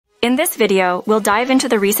In this video, we'll dive into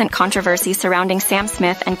the recent controversy surrounding Sam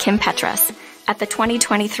Smith and Kim Petras at the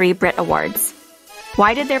 2023 Brit Awards.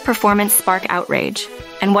 Why did their performance spark outrage?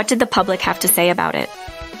 And what did the public have to say about it?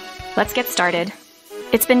 Let's get started.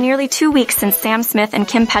 It's been nearly 2 weeks since Sam Smith and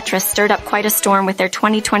Kim Petras stirred up quite a storm with their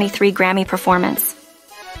 2023 Grammy performance.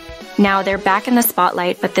 Now they're back in the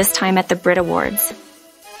spotlight, but this time at the Brit Awards.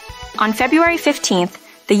 On February 15th,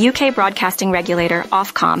 the UK broadcasting regulator,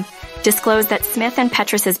 Ofcom, disclosed that Smith and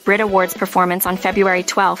Petras's Brit Awards performance on February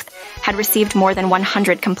 12th had received more than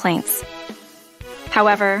 100 complaints.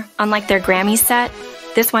 However, unlike their Grammy set,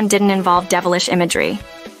 this one didn't involve devilish imagery.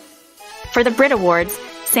 For the Brit Awards,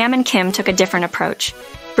 Sam and Kim took a different approach,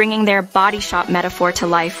 bringing their body shop metaphor to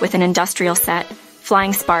life with an industrial set,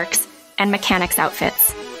 flying sparks, and mechanics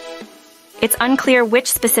outfits. It's unclear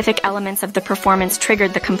which specific elements of the performance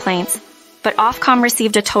triggered the complaints, but Ofcom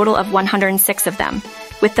received a total of 106 of them,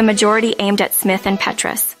 with the majority aimed at Smith and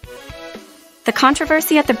Petras. The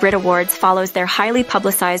controversy at the Brit Awards follows their highly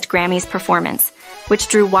publicized Grammys performance, which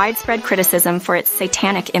drew widespread criticism for its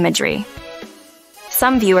satanic imagery.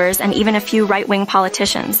 Some viewers and even a few right-wing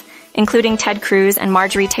politicians, including Ted Cruz and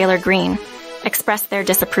Marjorie Taylor Greene, expressed their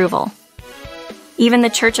disapproval. Even the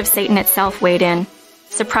Church of Satan itself weighed in,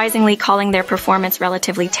 surprisingly calling their performance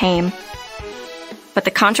relatively tame. But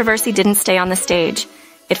the controversy didn't stay on the stage.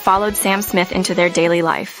 It followed Sam Smith into their daily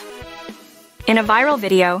life. In a viral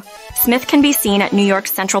video, Smith can be seen at New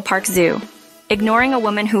York's Central Park Zoo, ignoring a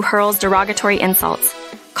woman who hurls derogatory insults,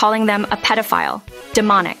 calling them a pedophile,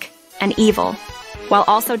 demonic, and evil, while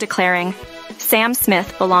also declaring, "Sam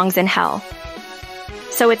Smith belongs in hell."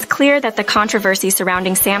 So it's clear that the controversy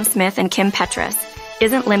surrounding Sam Smith and Kim Petras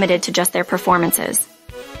isn't limited to just their performances.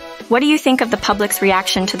 What do you think of the public's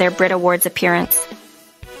reaction to their Brit Awards appearance?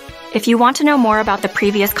 If you want to know more about the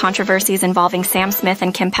previous controversies involving Sam Smith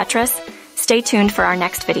and Kim Petras, stay tuned for our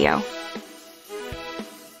next video.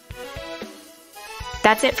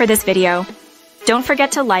 That's it for this video. Don't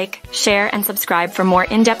forget to like, share, and subscribe for more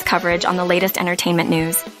in-depth coverage on the latest entertainment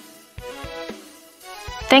news.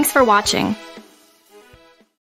 Thanks for watching.